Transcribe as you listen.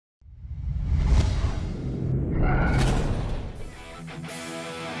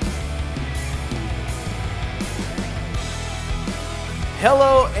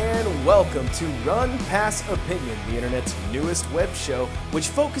Hello and welcome to Run Pass Opinion, the internet's newest web show, which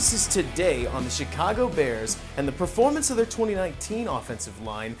focuses today on the Chicago Bears and the performance of their 2019 offensive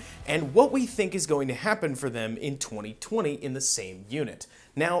line and what we think is going to happen for them in 2020 in the same unit.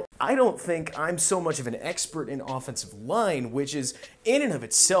 Now, I don't think I'm so much of an expert in offensive line, which is in and of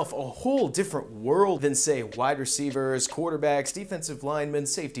itself a whole different world than, say, wide receivers, quarterbacks, defensive linemen,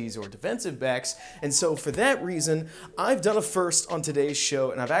 safeties, or defensive backs. And so for that reason, I've done a first on today's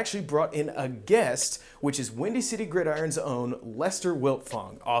show, and I've actually brought in a guest, which is Windy City Gridiron's own Lester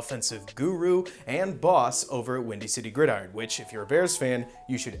Wiltfong, offensive guru and boss over at Windy City Gridiron, which, if you're a Bears fan,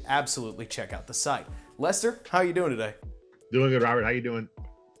 you should absolutely check out the site. Lester, how are you doing today? Doing good, Robert. How you doing?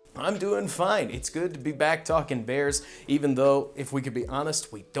 I'm doing fine. It's good to be back talking Bears, even though, if we could be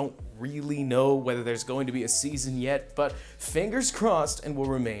honest, we don't really know whether there's going to be a season yet, but fingers crossed and we'll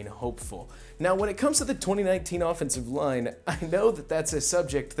remain hopeful. Now, when it comes to the 2019 offensive line, I know that that's a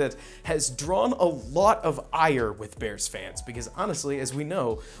subject that has drawn a lot of ire with Bears fans, because honestly, as we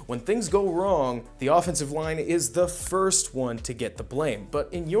know, when things go wrong, the offensive line is the first one to get the blame.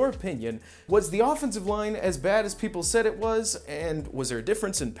 But in your opinion, was the offensive line as bad as people said it was, and was there a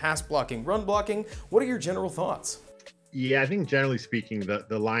difference in pass blocking, run blocking? What are your general thoughts? Yeah, I think generally speaking,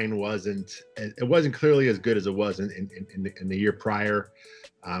 the line wasn't clearly as good as it was in the year prior.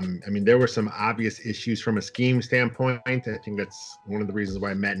 I mean, there were some obvious issues from a scheme standpoint. I think that's one of the reasons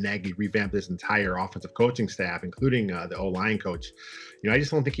why Matt Nagy revamped his entire offensive coaching staff, including the O-line coach. You know, I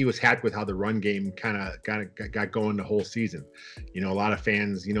just don't think he was happy with how the run game kind of got going the whole season. You know, a lot of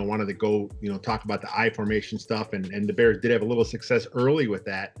fans, wanted to go, talk about the I formation stuff, and the Bears did have a little success early with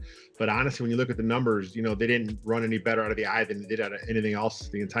that. But honestly, when you look at the numbers, they didn't run any better out of the I than they did out of anything else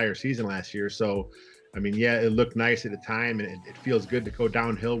the entire season last year. So, I mean, yeah, it looked nice at the time, and it feels good to go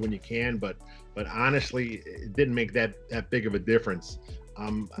downhill when you can. But honestly, it didn't make that big of a difference.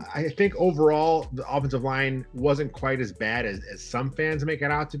 I think overall, the offensive line wasn't quite as bad as some fans make it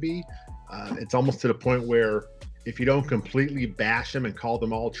out to be. It's almost to the point where if you don't completely bash them and call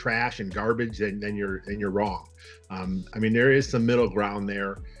them all trash and garbage, then you're wrong. I mean, there is some middle ground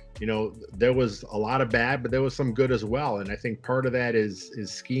there. There was a lot of bad, but there was some good as well. And I think part of that is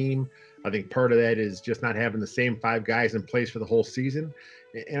scheme. I think part of that is just not having the same five guys in place for the whole season.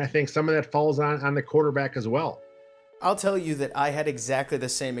 And I think some of that falls on the quarterback as well. I'll tell you that I had exactly the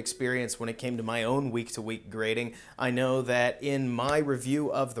same experience when it came to my own week-to-week grading. I know that in my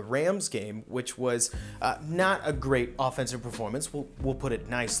review of the Rams game, which was not a great offensive performance, we'll put it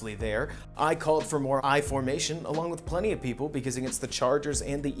nicely there, I called for more I formation along with plenty of people because against the Chargers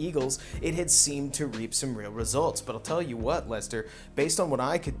and the Eagles, it had seemed to reap some real results. But I'll tell you what, Lester, based on what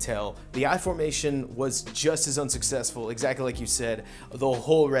I could tell, the I formation was just as unsuccessful, exactly like you said, the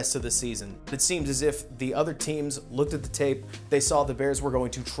whole rest of the season. It seems as if the other teams looked at the tape, they saw the Bears were going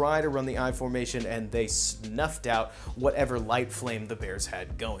to try to run the I formation, and they snuffed out whatever light flame the Bears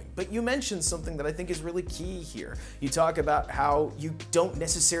had going. But you mentioned something that I think is really key here. You talk about how you don't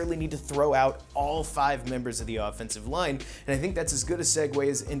necessarily need to throw out all five members of the offensive line, and I think that's as good a segue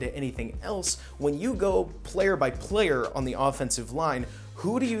as into anything else. When you go player by player on the offensive line,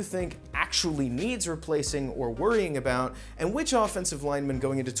 who do you think actually needs replacing or worrying about, and which offensive lineman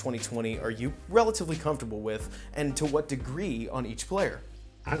going into 2020 are you relatively comfortable with, and to what degree on each player?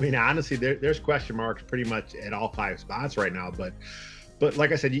 I mean, honestly, there's question marks pretty much at all five spots right now, but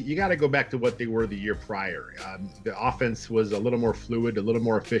like I said, you got to go back to what they were the year prior. The offense was a little more fluid, a little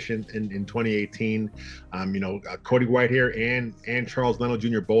more efficient in 2018. Cody Whitehair and Charles Leno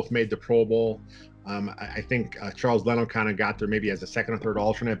Jr. both made the Pro Bowl. I think Charles Leno kind of got there maybe as a second or third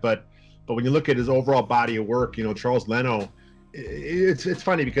alternate, but when you look at his overall body of work, Charles Leno, it's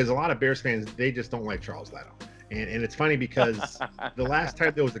funny because a lot of Bears fans, they just don't like Charles Leno. And it's funny because the last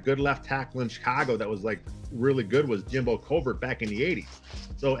time there was a good left tackle in Chicago that was like really good was Jimbo Covert back in the 80s.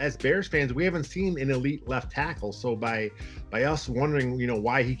 So as Bears fans, we haven't seen an elite left tackle. So by us wondering,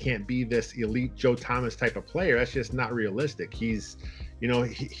 why he can't be this elite Joe Thomas type of player, that's just not realistic. He's,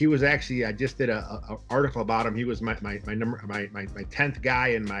 he was actually, I just did a article about him. He was my 10th guy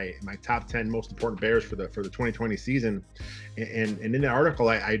in my top 10 most important Bears for the 2020 season. And in the article,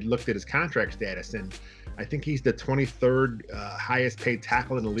 I looked at his contract status, and I think he's the 23rd highest paid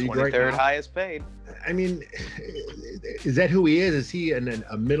tackle in the league right now. 23rd highest paid. I mean, is that who he is? Is he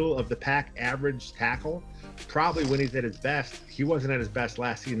a middle of the pack average tackle? Probably when he's at his best. He wasn't at his best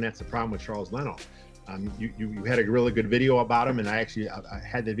last season. That's the problem with Charles Leno. You had a really good video about him, and I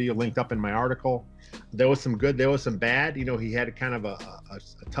had the video linked up in my article. There was some good, there was some bad. He had kind of a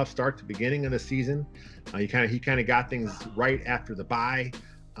tough start to the beginning of the season. He kind of got things right after the bye.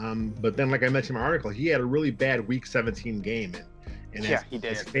 But then, like I mentioned in my article, he had a really bad Week 17 game. And Yeah, he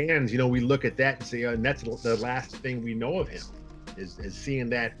did. as fans, we look at that and say, and that's the last thing we know of him is seeing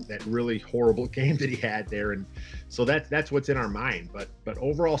that really horrible game that he had there. And so that's what's in our mind. But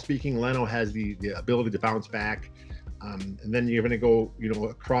overall speaking, Leno has the ability to bounce back. And then you're going to go,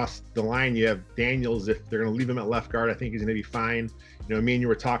 across the line. You have Daniels. If they're going to leave him at left guard, I think he's going to be fine. Me and you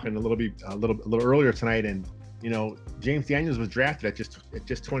were talking a little earlier tonight, and James Daniels was drafted at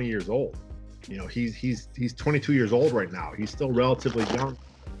just 20 years old. He's 22 years old right now. He's still relatively young,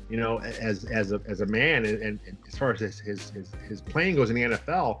 as a man. And as far as his playing goes in the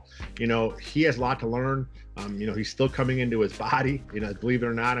NFL, he has a lot to learn. He's still coming into his body. Believe it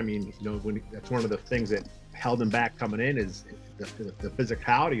or not, that's one of the things that held him back coming in is the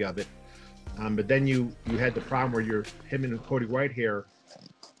physicality of it. But then you had the problem where him and Cody Whitehair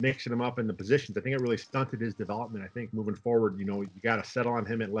mixing him up in the positions. I think it really stunted his development. I think moving forward, you got to settle on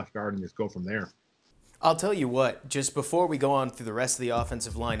him at left guard and just go from there. I'll tell you what, just before we go on through the rest of the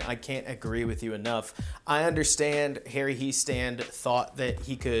offensive line, I can't agree with you enough. I understand Harry Hiestand thought that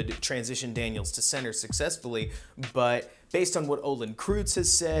he could transition Daniels to center successfully, but based on what Olin Kreutz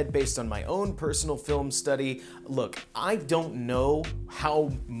has said, based on my own personal film study, look, I don't know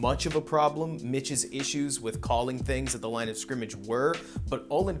how much of a problem Mitch's issues with calling things at the line of scrimmage were, but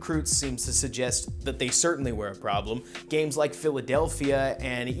Olin Kreutz seems to suggest that they certainly were a problem. Games like Philadelphia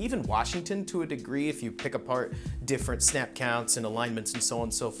and even Washington to a degree, if you pick apart different snap counts and alignments and so on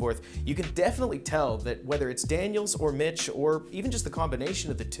and so forth, you can definitely tell that whether it's Daniels or Mitch or even just the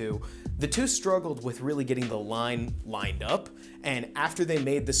combination of the two struggled with really getting the line lined up. And after they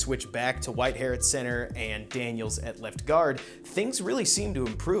made the switch back to Whitehair at center and Daniels at left guard, things really seemed to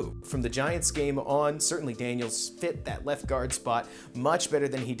improve. From the Giants game on, certainly Daniels fit that left guard spot much better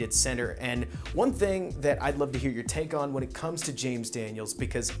than he did center. And one thing that I'd love to hear your take on when it comes to James Daniels,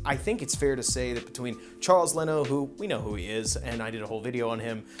 because I think it's fair to say that between Charles Leno, who we know who he is, and I did a whole video on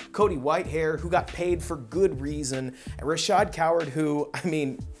him, Cody Whitehair, who got paid for good reason, and Rashad Coward, who,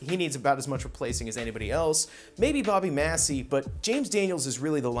 he needs about as much replacing as anybody else, maybe Bobby Massey, but James Daniels is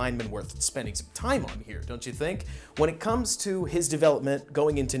really the lineman worth spending some time on here, don't you think? When it comes to his development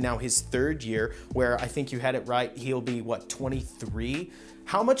going into now his third year, where I think you had it right, he'll be, 23?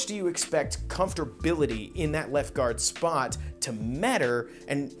 How much do you expect comfortability in that left guard spot to matter?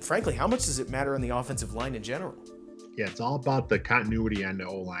 And frankly, how much does it matter on the offensive line in general? Yeah, it's all about the continuity on the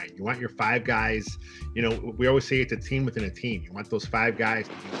O-line. You want your 5 guys, we always say it's a team within a team. You want those 5 guys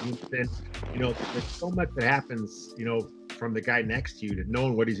to be within. There's so much that happens, from the guy next to you, to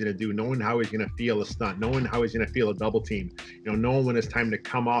knowing what he's going to do, knowing how he's going to feel a stunt, knowing how he's going to feel a double team, knowing when it's time to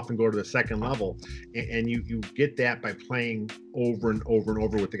come off and go to the second level. And you get that by playing over and over and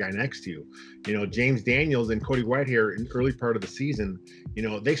over with the guy next to you. James Daniels and Cody Whitehair in the early part of the season,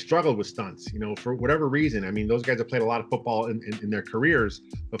 they struggled with stunts, for whatever reason. Those guys have played a lot of football in their careers,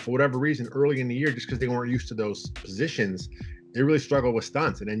 but for whatever reason, early in the year, just because they weren't used to those positions, they really struggled with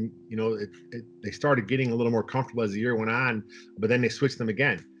stunts. And then, they started getting a little more comfortable as the year went on, but then they switched them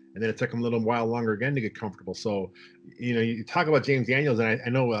again. And then it took them a little while longer again to get comfortable. So, you talk about James Daniels, and I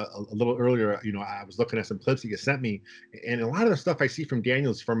know a little earlier, I was looking at some clips he sent me, and a lot of the stuff I see from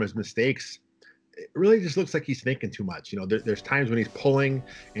Daniels from his mistakes, it really just looks like he's thinking too much. There's times when he's pulling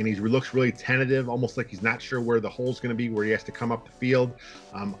and he looks really tentative, almost like he's not sure where the hole's going to be, where he has to come up the field.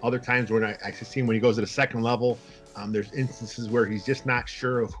 Other times when I see him when he goes to the second level, there's instances where he's just not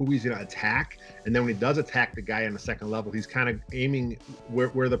sure of who he's going to attack. And then when he does attack the guy on the second level, he's kind of aiming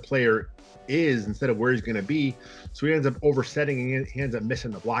where the player is instead of where he's going to be. So he ends up oversetting and he ends up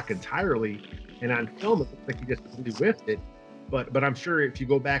missing the block entirely. And on film, it looks like he just completely whiffed it. But I'm sure if you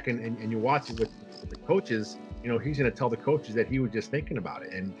go back and you watch it with the coaches, he's going to tell the coaches that he was just thinking about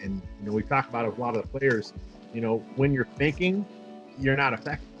it. And we talk about a lot of the players, when you're thinking, you're not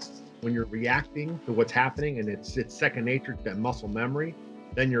effective. When you're reacting to what's happening and it's second nature to that muscle memory,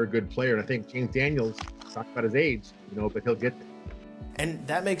 then you're a good player. And I think James Daniels, talked about his age, but he'll get there. And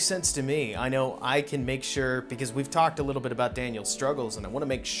that makes sense to me. I know I can make sure, because we've talked a little bit about Daniel's struggles, and I want to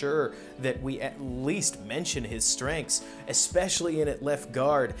make sure that we at least mention his strengths, especially in at left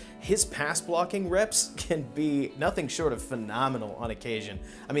guard. His pass blocking reps can be nothing short of phenomenal on occasion.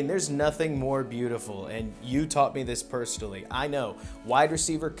 There's nothing more beautiful, and you taught me this personally. I know wide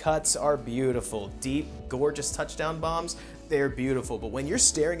receiver cuts are beautiful, deep, gorgeous touchdown bombs, they're beautiful, but when you're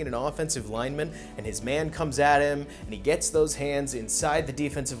staring at an offensive lineman and his man comes at him and he gets those hands inside the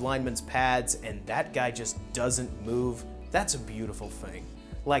defensive lineman's pads and that guy just doesn't move, that's a beautiful thing.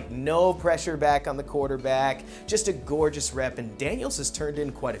 Like, no pressure back on the quarterback, just a gorgeous rep, and Daniels has turned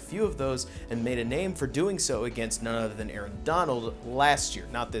in quite a few of those and made a name for doing so against none other than Aaron Donald last year,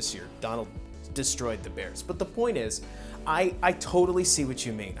 not this year. Donald destroyed the Bears. But the point is, I totally see what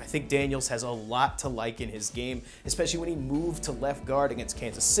you mean. I think Daniels has a lot to like in his game, especially when he moved to left guard against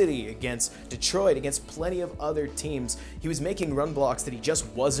Kansas City, against Detroit, against plenty of other teams. He was making run blocks that he just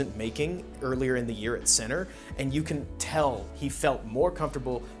wasn't making earlier in the year at center, and you can tell he felt more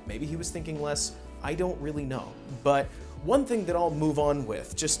comfortable. Maybe he was thinking less. I don't really know. But one thing that I'll move on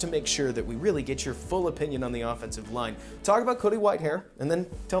with, just to make sure that we really get your full opinion on the offensive line, talk about Cody Whitehair, and then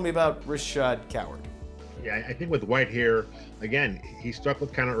tell me about Rashad Coward. Yeah, I think with Whitehair, again, he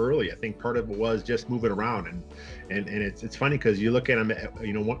struggled kind of early. I think part of it was just moving around, and it's funny because you look at him.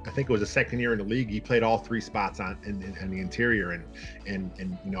 You know, I think it was the second year in the league. He played all three spots on the interior, and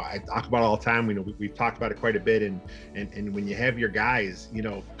you know, I talk about it all the time. You know, we've talked about it quite a bit, and when you have your guys, you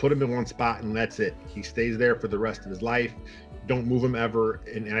know, put him in one spot and that's it. He stays there for the rest of his life. Don't move him ever.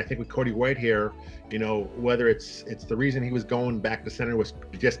 And I think with Cody Whitehair, you know, whether it's the reason he was going back to center was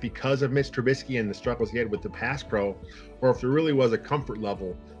just because of Mitch Trubisky and the struggles he had with the pass pro, or if there really was a comfort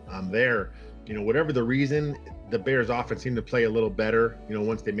level there, you know, whatever the reason, the Bears offense seemed to play a little better, you know,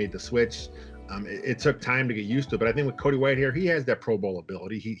 once they made the switch. It took time to get used to it, but I think with Cody Whitehair, he has that Pro Bowl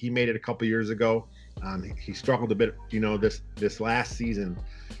ability. He made it a couple years ago. He struggled a bit, you know, this last season,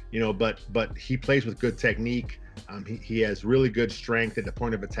 you know, but he plays with good technique. He has really good strength at the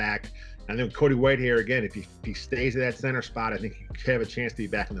point of attack. I think Cody Whitehair, again, if he stays at that center spot, I think he could have a chance to be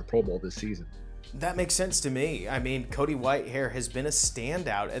back in the Pro Bowl this season. That makes sense to me. I mean, Cody Whitehair has been a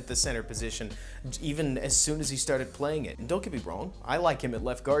standout at the center position even as soon as he started playing it. And don't get me wrong, I like him at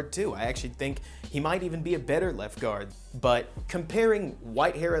left guard too. I actually think he might even be a better left guard. But comparing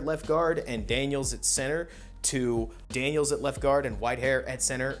Whitehair at left guard and Daniels at center to Daniels at left guard and Whitehair at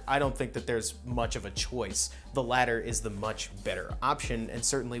center, I don't think that there's much of a choice. The latter is the much better option, and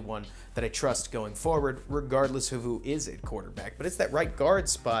certainly one that I trust going forward, regardless of who is at quarterback. But it's that right guard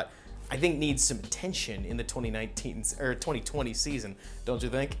spot I think needs some attention in the 2020 season, don't you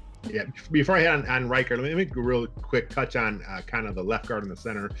think? Yeah, before I hit on right guard, let me make a real quick touch on kind of the left guard and the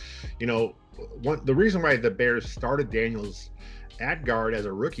center. You know, the reason why the Bears started Daniels at guard as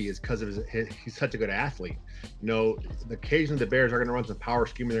a rookie is because of he's such a good athlete. You know, occasionally the Bears are going to run some power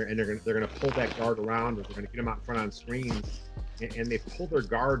scheme in there, and they're going to pull that guard around, or they're going to get him out in front on screens, and they pull their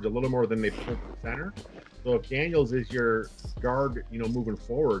guards a little more than they pull the center. So if Daniels is your guard, you know, moving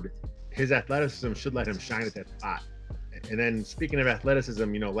forward, his athleticism should let him shine at that spot. And then speaking of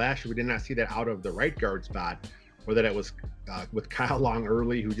athleticism, you know, last year we did not see that out of the right guard spot, whether that was with Kyle Long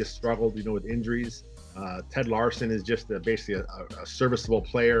early, who just struggled, you know, with injuries. Ted Larson is just basically a serviceable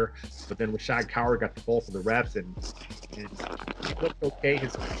player, but then Rashad Coward got the bulk of the reps, and he looked okay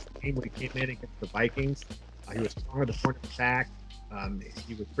his game when he came in against the Vikings. He was strong at the point of attack.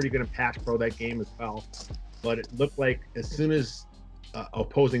 He was pretty good in pass pro that game as well. But it looked like as soon as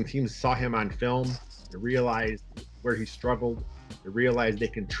opposing teams saw him on film, they realized where he struggled. They realized they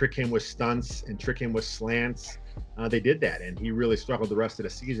can trick him with stunts and trick him with slants. They did that, and he really struggled the rest of the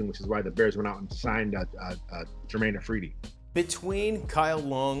season, which is why the Bears went out and signed Jermaine Afridi. Between Kyle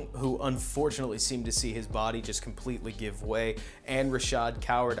Long, who unfortunately seemed to see his body just completely give way, and Rashad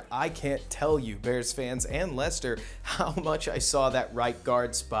Coward, I can't tell you, Bears fans and Lester, how much I saw that right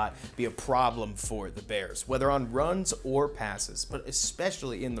guard spot be a problem for the Bears, whether on runs or passes, but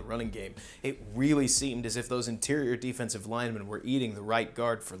especially in the running game. It really seemed as if those interior defensive linemen were eating the right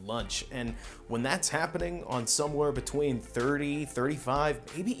guard for lunch, and when that's happening on somewhere between 30, 35,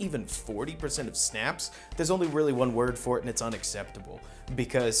 maybe even 40% of snaps, there's only really one word for it, and it's unacceptable,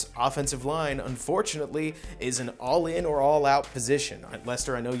 because offensive line, unfortunately, is an all-in or all-out position.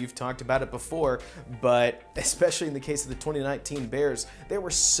 Lester, I know you've talked about it before, but especially in the case of the 2019 Bears, there were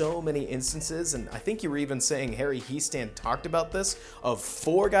so many instances, and I think you were even saying Harry Hiestand talked about this, of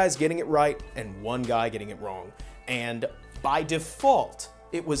 4 guys getting it right and 1 guy getting it wrong. And by default,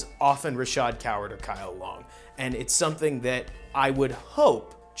 it was often Rashad Coward or Kyle Long. And it's something that I would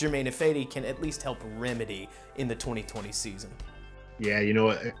hope Jermaine Afridi can at least help remedy in the 2020 season. Yeah, you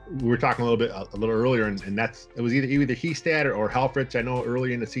know, we were talking a little earlier, and it was either Hiestand or Helfrich. I know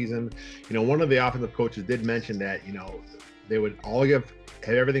early in the season, you know, one of the offensive coaches did mention that, you know, they would all have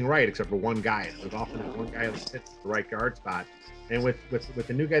everything right except for one guy. And it was often that one guy that fits the right guard spot. And with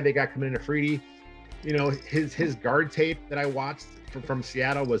the new guy they got coming in, Afridi, you know, his guard tape that I watched from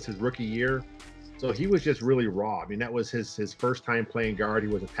Seattle was his rookie year. So he was just really raw. I mean, that was his first time playing guard. He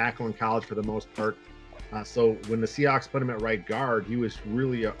was a tackle in college for the most part. So when the Seahawks put him at right guard, he was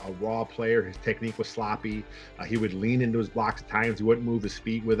really a raw player. His technique was sloppy. He would lean into his blocks at times. He wouldn't move his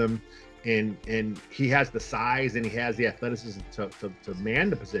feet with him. And he has the size and he has the athleticism to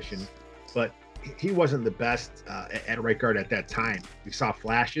man the position. But he wasn't the best at right guard at that time. We saw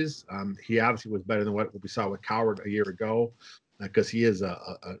flashes. He obviously was better than what we saw with Coward a year ago, because he is a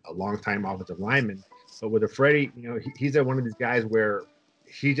long-time offensive lineman. But with Freddie, he's one of these guys where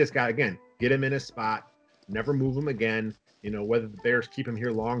he just got, again, get him in his spot, never move him again. Whether the Bears keep him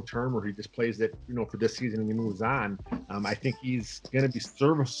here long term or he just plays it, for this season and he moves on. I think he's going to be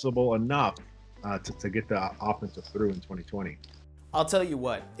serviceable enough to get the offensive through in 2020. I'll tell you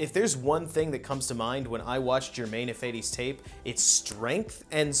what, if there's one thing that comes to mind when I watch Germain Ifedi's tape, it's strength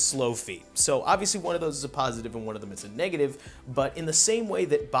and slow feet. So obviously one of those is a positive and one of them is a negative, but in the same way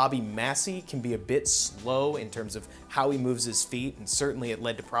that Bobby Massey can be a bit slow in terms of how he moves his feet, and certainly it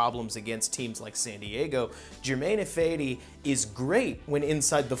led to problems against teams like San Diego, Germain Ifedi is great when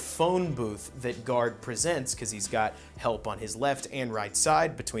inside the phone booth that guard presents, because he's got help on his left and right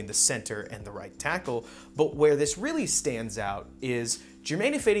side between the center and the right tackle. But where this really stands out is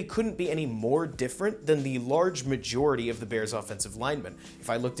Germain Ifedi couldn't be any more different than the large majority of the Bears offensive linemen. If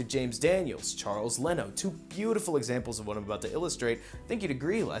I looked at James Daniels, Charles Leno, two beautiful examples of what I'm about to illustrate, I think you'd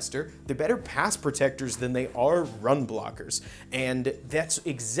agree, Lester, they're better pass protectors than they are run blockers. And that's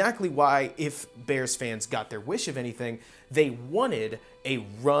exactly why, if Bears fans got their wish of anything, they wanted a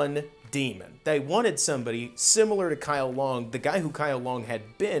run demon. They wanted somebody similar to Kyle Long, the guy who Kyle Long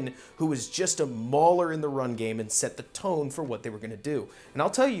had been, who was just a mauler in the run game and set the tone for what they were going to do. And I'll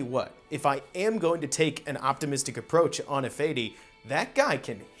tell you what, if I am going to take an optimistic approach on Ifedi, that guy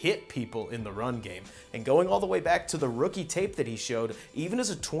can hit people in the run game. And going all the way back to the rookie tape that he showed, even as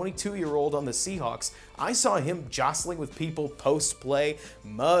a 22-year-old on the Seahawks, I saw him jostling with people post-play,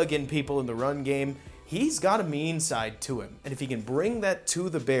 mugging people in the run game. He's got a mean side to him, and if he can bring that to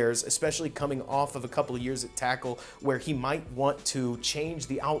the Bears, especially coming off of a couple of years at tackle where he might want to change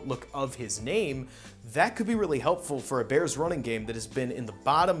the outlook of his name, that could be really helpful for a Bears running game that has been in the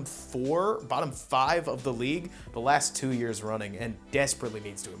bottom 5 of the league the last 2 years running and desperately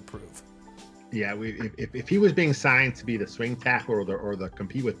needs to improve. Yeah, if he was being signed to be the swing tackle or the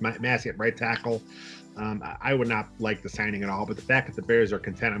compete with Massey at right tackle, I would not like the signing at all. But the fact that the Bears are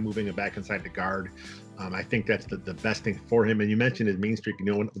content on moving him back inside the guard, I think that's the best thing for him. And you mentioned his mean streak.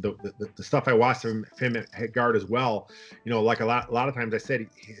 The stuff I watched from him at guard as well. Like a lot of times I said,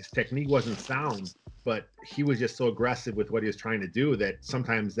 his technique wasn't sound, but he was just so aggressive with what he was trying to do that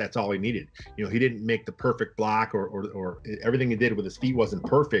sometimes that's all he needed. He didn't make the perfect block or everything he did with his feet wasn't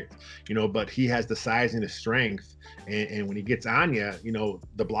perfect, but he has the size and the strength. And when he gets on you,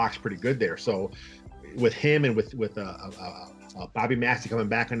 the block's pretty good there. So with him and with Bobby Massey coming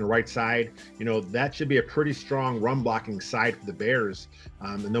back on the right side, that should be a pretty strong run blocking side for the Bears.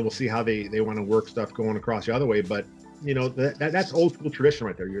 And then we'll see how they want to work stuff going across the other way. But that's old school tradition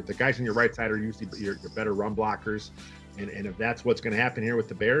right there. The guys on your right side are usually your better run blockers. And if that's what's going to happen here with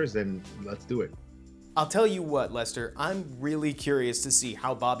the Bears, then let's do it. I'll tell you what, Lester, I'm really curious to see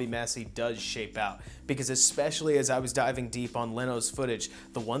how Bobby Massey does shape out, because especially as I was diving deep on Leno's footage,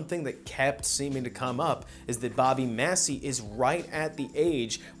 the one thing that kept seeming to come up is that Bobby Massey is right at the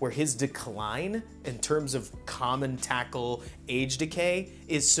age where his decline in terms of common tackle age decay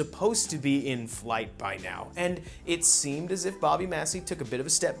is supposed to be in flight by now. And it seemed as if Bobby Massey took a bit of a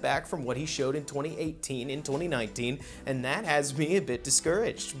step back from what he showed in 2018 and 2019, and that has me a bit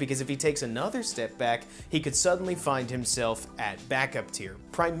discouraged, because if he takes another step back, he could suddenly find himself at backup tier,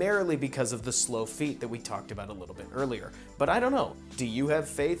 primarily because of the slow feet that we talked about a little bit earlier. But I don't know. Do you have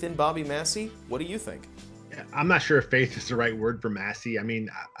faith in Bobby Massey? What do you think? I'm not sure if faith is the right word for Massey. I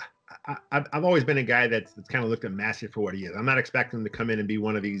mean, I've always been a guy that's kind of looked at Massey for what he is. I'm not expecting him to come in and be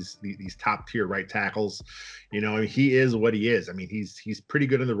one of these top tier right tackles. I mean, he is what he is. I mean, he's pretty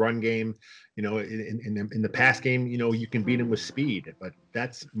good in the run game. In the pass game, you can beat him with speed, but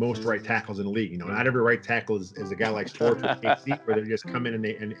that's most right tackles in the league. Not every right tackle is a guy like Schwartz with KC, where they just come in and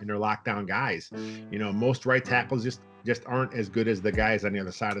they're lockdown guys. Most right tackles just aren't as good as the guys on the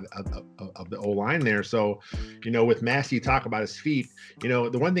other side of the O-line there. So, with Massey, you talk about his feet. The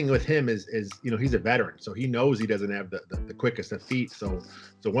one thing with him is he's a veteran, so he knows he doesn't have the quickest of feet. So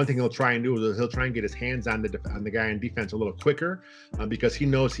one thing he'll try and do is he'll try and get his hands on the guy in defense a little quicker, because he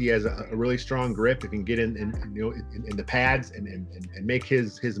knows he has a really strong grip. If he can get in the pads and make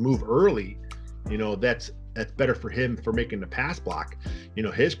his move early, that's better for him for making the pass block.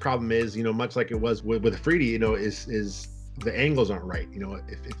 His problem is, much like it was with Ifedi, is the angles aren't right.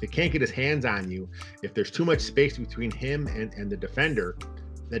 If he can't get his hands on you, if there's too much space between him and the defender,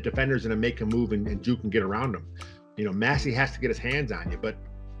 that defender's going to make a move and juke and get around him. Massey has to get his hands on you. But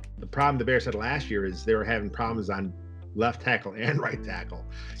the problem the Bears had last year is they were having problems on left tackle and right tackle.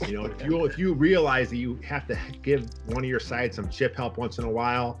 You know, if you realize that you have to give one of your sides some chip help once in a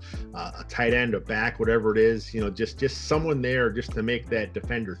while, a tight end, a back, whatever it is, you know, just someone there just to make that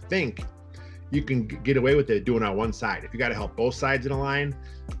defender think, you can get away with it doing on one side. If you got to help both sides in a line,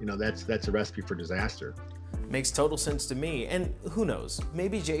 you know, that's a recipe for disaster. Makes total sense to me, and who knows,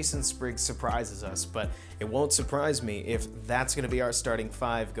 maybe Jason Spriggs surprises us, but it won't surprise me if that's going to be our starting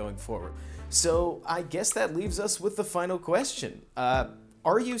five going forward. So I guess that leaves us with the final question.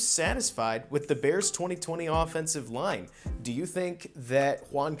 Are you satisfied with the Bears 2020 offensive line? Do you think that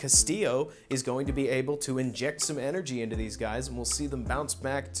Juan Castillo is going to be able to inject some energy into these guys and we'll see them bounce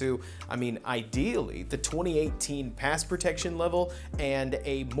back to, I mean, ideally, the 2018 pass protection level and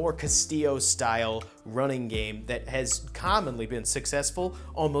a more Castillo-style running game that has commonly been successful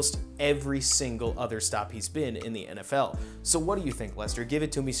almost every single other stop he's been in the NFL? So what do you think, Lester? Give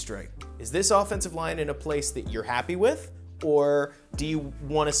it to me straight. Is this offensive line in a place that you're happy with? Or do you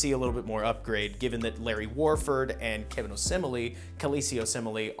want to see a little bit more upgrade, given that Larry Warford and Khaleesi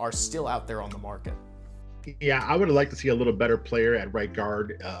Osemele are still out there on the market? Yeah, I would have liked to see a little better player at right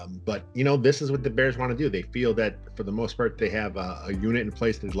guard, but you know, this is what the Bears want to do. They feel that for the most part they have a unit in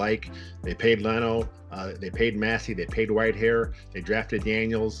place they like. They paid Leno, they paid Massey, they paid Whitehair, they drafted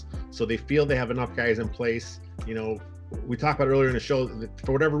Daniels, so they feel they have enough guys in place. You know, we talked about earlier in the show that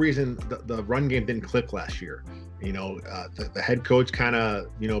for whatever reason the run game didn't click last year. You know, the head coach kind of,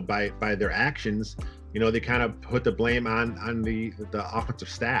 you know, by their actions, you know, they kind of put the blame on the offensive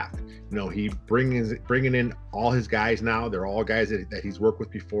staff. You know, he bringing in all his guys now. They're all guys that he's worked with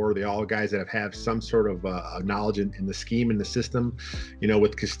before. They're all guys that have some sort of knowledge in the scheme and the system. You know,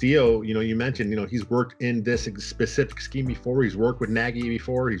 with Castillo, you know, you mentioned, you know, he's worked in this specific scheme before. He's worked with Nagy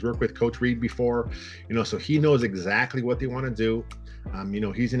before. He's worked with Coach Reed before. You know, so he knows exactly what they want to do. You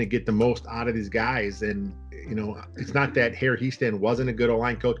know, he's going to get the most out of these guys. And you know, it's not that Harry Heaston wasn't a good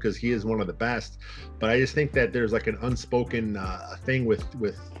O-line coach, because he is one of the best, but I just think that there's like an unspoken thing with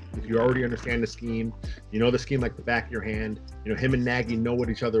if you already understand the scheme, you know the scheme like the back of your hand, you know, him and Nagy know what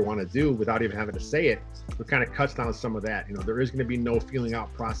each other want to do without even having to say it. So it kind of cuts down some of that. You know, there is going to be no feeling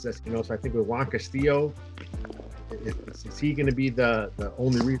out process, you know, so I think with Juan Castillo, is he going to be the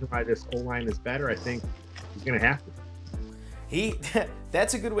only reason why this O-line is better? I think he's going to have to.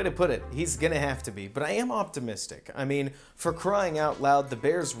 That's a good way to put it. He's gonna have to be, but I am optimistic. I mean, for crying out loud, the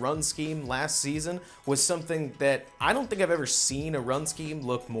Bears' run scheme last season was something that I don't think I've ever seen a run scheme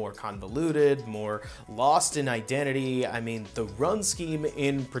look more convoluted, more lost in identity. I mean, the run scheme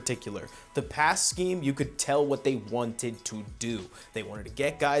in particular. The pass scheme, you could tell what they wanted to do. They wanted to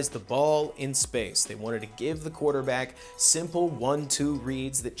get guys the ball in space. They wanted to give the quarterback simple 1-2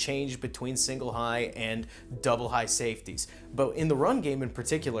 reads that changed between single high and double high safeties. But in the run game in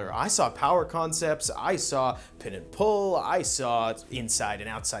particular, I saw power concepts, I saw pin and pull, I saw inside and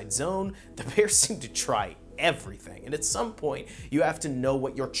outside zone. The Bears seem to try everything, and at some point you have to know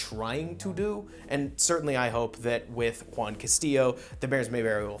what you're trying to do, and certainly I hope that with Juan Castillo the Bears may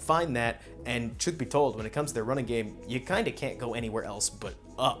very well find that. And truth be told, when it comes to their running game, you kind of can't go anywhere else but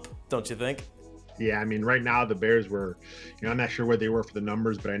up, don't you think? Yeah, I mean, right now the Bears were, you know, I'm not sure where they were for the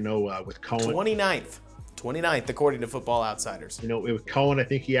numbers, but I know with Cohen, 29th according to Football Outsiders. You know, with Cohen, I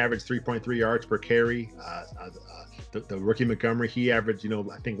think he averaged 3.3 yards per carry. The rookie Montgomery, he averaged, you know,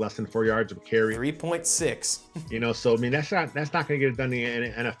 I think less than 4 yards per carry. 3.6. You know, so I mean, that's not going to get it done in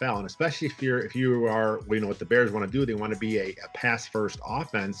the NFL, and especially if you are, you know, what the Bears want to do, they want to be a pass first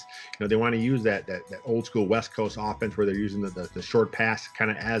offense. You know, they want to use that old school West Coast offense where they're using the short pass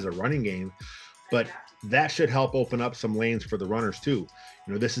kind of as a running game, but that should help open up some lanes for the runners too.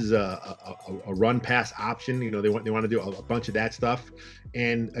 You know, this is a run pass option. You know, they want to do a bunch of that stuff.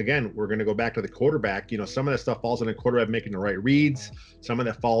 And again, we're going to go back to the quarterback. You know, some of that stuff falls on the quarterback making the right reads. Some of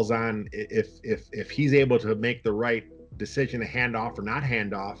that falls on if he's able to make the right decision to hand off or not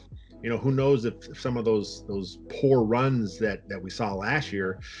hand off. You know, who knows if some of those poor runs that we saw last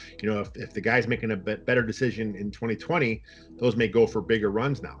year, you know, if the guy's making a better decision in 2020, those may go for bigger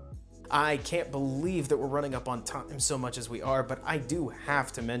runs now. I can't believe that we're running up on time so much as we are, but I do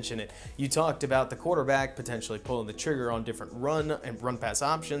have to mention it. You talked about the quarterback potentially pulling the trigger on different run and run pass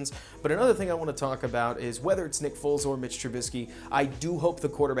options, but another thing I want to talk about is whether it's Nick Foles or Mitch Trubisky, I do hope the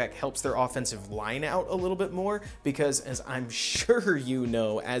quarterback helps their offensive line out a little bit more, because as I'm sure you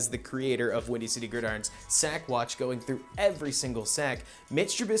know, as the creator of Windy City Gridiron's Sack Watch, going through every single sack,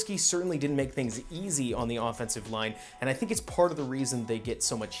 Mitch Trubisky certainly didn't make things easy on the offensive line, and I think it's part of the reason they get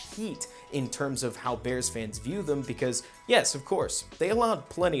so much heat in terms of how Bears fans view them, because yes, of course, they allowed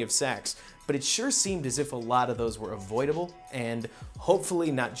plenty of sacks, but it sure seemed as if a lot of those were avoidable, and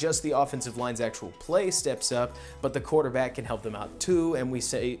hopefully not just the offensive line's actual play steps up, but the quarterback can help them out too, and we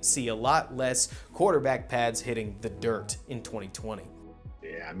see a lot less quarterback pads hitting the dirt in 2020.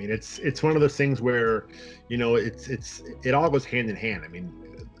 Yeah, I mean, it's one of those things where, you know, it all goes hand in hand. I mean,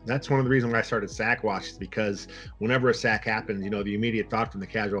 that's one of the reasons why I started Sack Watch, is because whenever a sack happens, you know, the immediate thought from the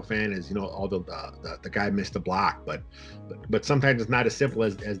casual fan is, you know, all the guy missed a block, but sometimes it's not as simple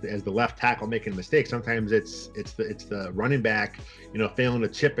as the left tackle making a mistake. Sometimes it's the running back, you know, failing to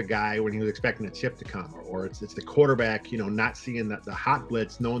chip a guy when he was expecting a chip to come, or it's the quarterback, you know, not seeing the hot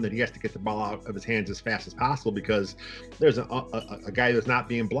blitz, knowing that he has to get the ball out of his hands as fast as possible because there's a guy that's not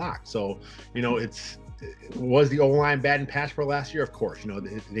being blocked. So, you know, was the O-line bad in pass pro last year? Of course, you know,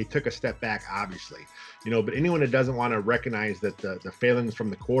 they took a step back, obviously, you know, but anyone that doesn't want to recognize that the failings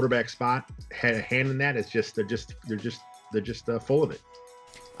from the quarterback spot had a hand in that, it's just they're just full of it.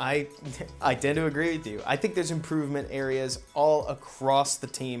 I tend to agree with you. I think there's improvement areas all across the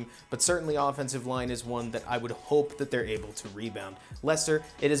team, but certainly offensive line is one that I would hope that they're able to rebound. Lester,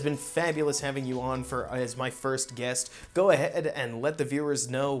 it has been fabulous having you on as my first guest. Go ahead and let the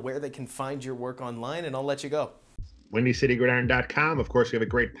viewers know where they can find your work online, and I'll let you go. WindyCityGridiron.com. Of course, we have a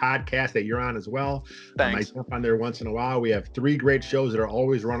great podcast that you're on as well. Thanks. I jump on there once in a while. We have 3 great shows that are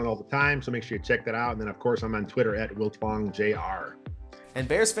always running all the time, so make sure you check that out. And then, of course, I'm on Twitter at WiltfongJR. And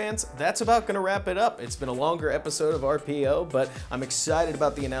Bears fans, that's about going to wrap it up. It's been a longer episode of RPO, but I'm excited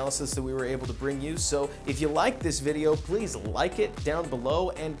about the analysis that we were able to bring you. So if you like this video, please like it down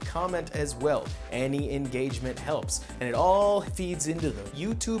below and comment as well. Any engagement helps, and it all feeds into the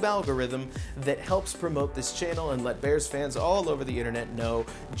YouTube algorithm that helps promote this channel and let Bears fans all over the internet know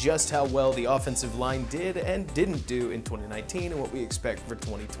just how well the offensive line did and didn't do in 2019 and what we expect for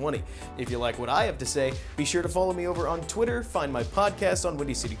 2020. If you like what I have to say, be sure to follow me over on Twitter, find my podcast on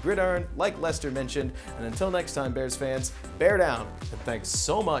Windy City Gridiron, like Lester mentioned, and until next time, Bears fans, bear down, and thanks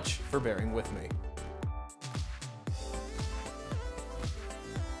so much for bearing with me.